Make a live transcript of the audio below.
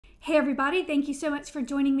Hey everybody, thank you so much for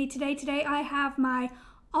joining me today. Today I have my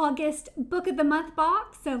August Book of the Month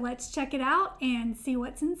box, so let's check it out and see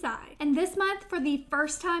what's inside. And this month, for the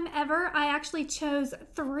first time ever, I actually chose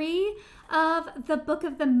 3 of the Book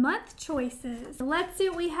of the Month choices. Let's see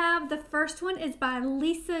what we have. The first one is by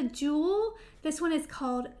Jewell. This one is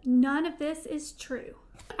called None of This Is True.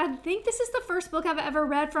 I think this is the first book I've ever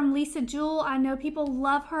read from Jewell. I know people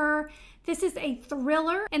love her. This is a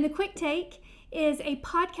thriller, and the quick take is a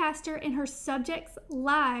podcaster and her subjects'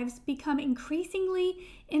 lives become increasingly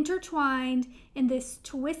intertwined in this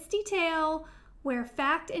twisty tale where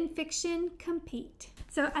fact and fiction compete.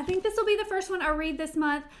 So I think this will be the first one I read this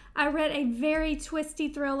month. I read a very twisty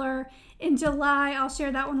thriller in July. I'll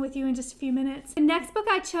share that one with you in just a few minutes. The next book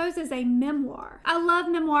I chose is a memoir. I love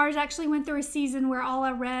memoirs. I actually went through a season where all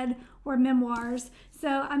I read were memoirs. So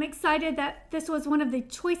I'm excited that this was one of the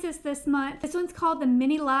choices this month. This one's called The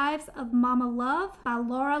Many Lives of Mama Love by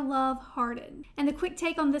Lara Hardin. And the quick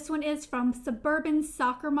take on this one is from suburban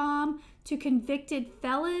soccer mom to convicted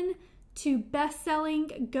felon to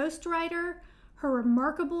best-selling ghostwriter. Her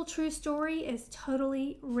remarkable true story is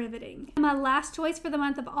totally riveting. My last choice for the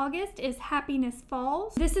month of August is Happiness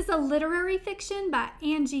Falls. This is a literary fiction by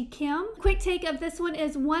Angie. Quick take of this one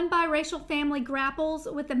is one biracial family grapples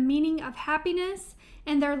with the meaning of happiness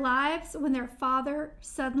in their lives when their father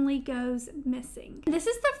suddenly goes missing. This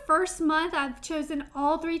is the first month I've chosen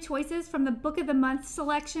all 3 choices from the Book of the Month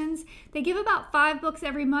selections. They give about 5 books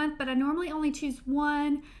every month, but I normally only choose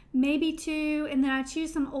 1, maybe 2, and then I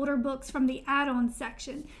choose some older books from the add-on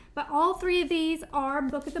section. But all 3 of these are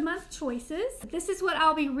Book of the Month choices. This is what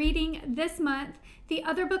I'll be reading this month. The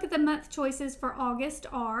other Book of the Month choices for August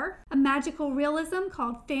are a magical realism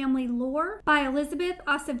called Family Lore by Elizabeth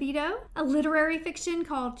Acevedo, a literary fiction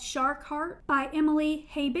called Shark Heart by Emily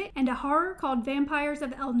Habick, and a horror called Vampires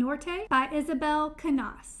of El Norte by Isabel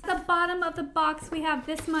Canas. At the bottom of the box, we have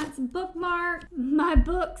this month's bookmark, My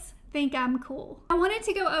Books Think I'm Cool. I wanted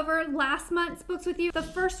to go over last month's books with you. The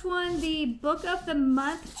first one, the Book of the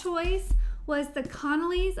Month choice, was The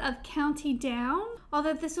Connellys of County Down.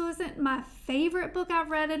 Although this wasn't my favorite book I've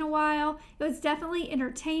read in a while, it was definitely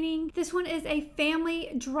entertaining. This one is a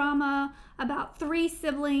family drama about 3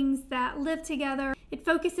 siblings that live together. It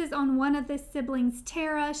focuses on one of the siblings,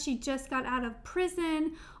 Tara. She just got out of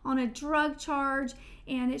prison on a drug charge,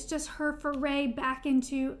 and it's just her foray back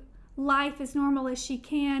into life as normal as she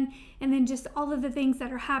can, and then just all of the things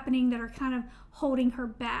that are happening that are kind of holding her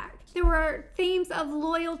back. There were themes of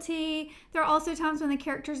loyalty. There are also times when the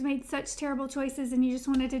characters made such terrible choices and you just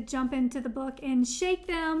wanted to jump into the book and shake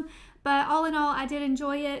them. But all in all, I did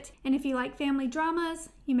enjoy it. And if you like family dramas,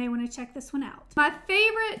 you may want to check this one out. My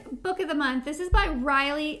favorite book of the month, this is by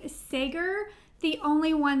Riley Sager, The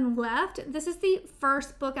Only One Left. This is the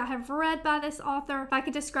first book I have read by this author. If I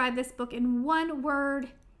could describe this book in one word,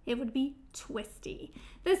 it would be twisty.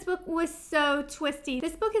 This book was so twisty.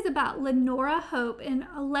 This book is about Lenora Hope, and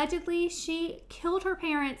allegedly she killed her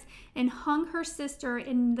parents and hung her sister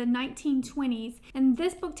in the 1920s. And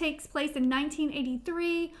this book takes place in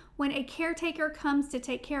 1983 when a caretaker comes to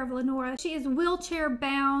take care of Lenora. She is wheelchair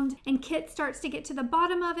bound, and Kit starts to get to the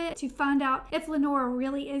bottom of it to find out if Lenora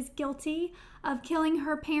really is guilty of killing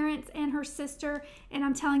her parents and her sister. And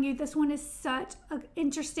I'm telling you, this one is such an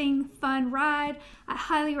interesting, fun ride. I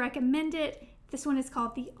highly recommend it. This one is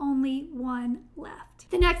called The Only One Left.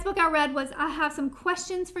 The next book I read was I Have Some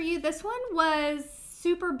Questions for You. This one was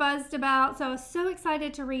super buzzed about, so I was so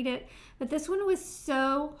excited to read it, but this one was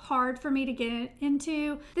so hard for me to get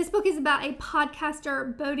into. This book is about a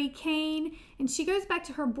podcaster, Bodie Kane, and she goes back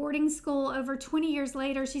to her boarding school over 20 years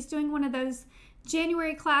later. She's doing one of those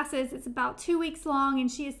January classes. It's about 2 weeks long, and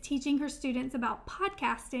she is teaching her students about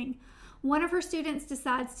podcasting. One of her students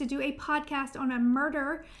decides to do a podcast on a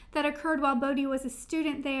murder that occurred while Bodie was a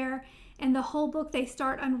student there, and the whole book they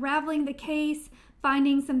start unraveling the case,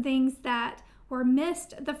 finding some things that were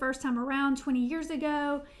missed the first time around 20 years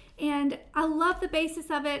ago. And I love the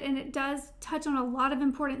basis of it, and it does touch on a lot of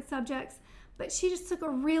important subjects, but she just took a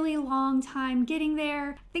really long time getting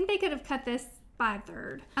there. I think they could have cut this by a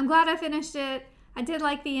third. I'm glad I finished it. I did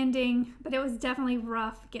like the ending, but it was definitely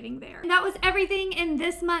rough getting there. And that was everything in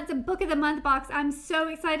this month's Book of the Month box. I'm so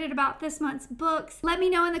excited about this month's books. Let me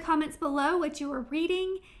know in the comments below what you are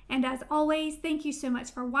reading. And as always, thank you so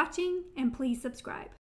much for watching, and please subscribe.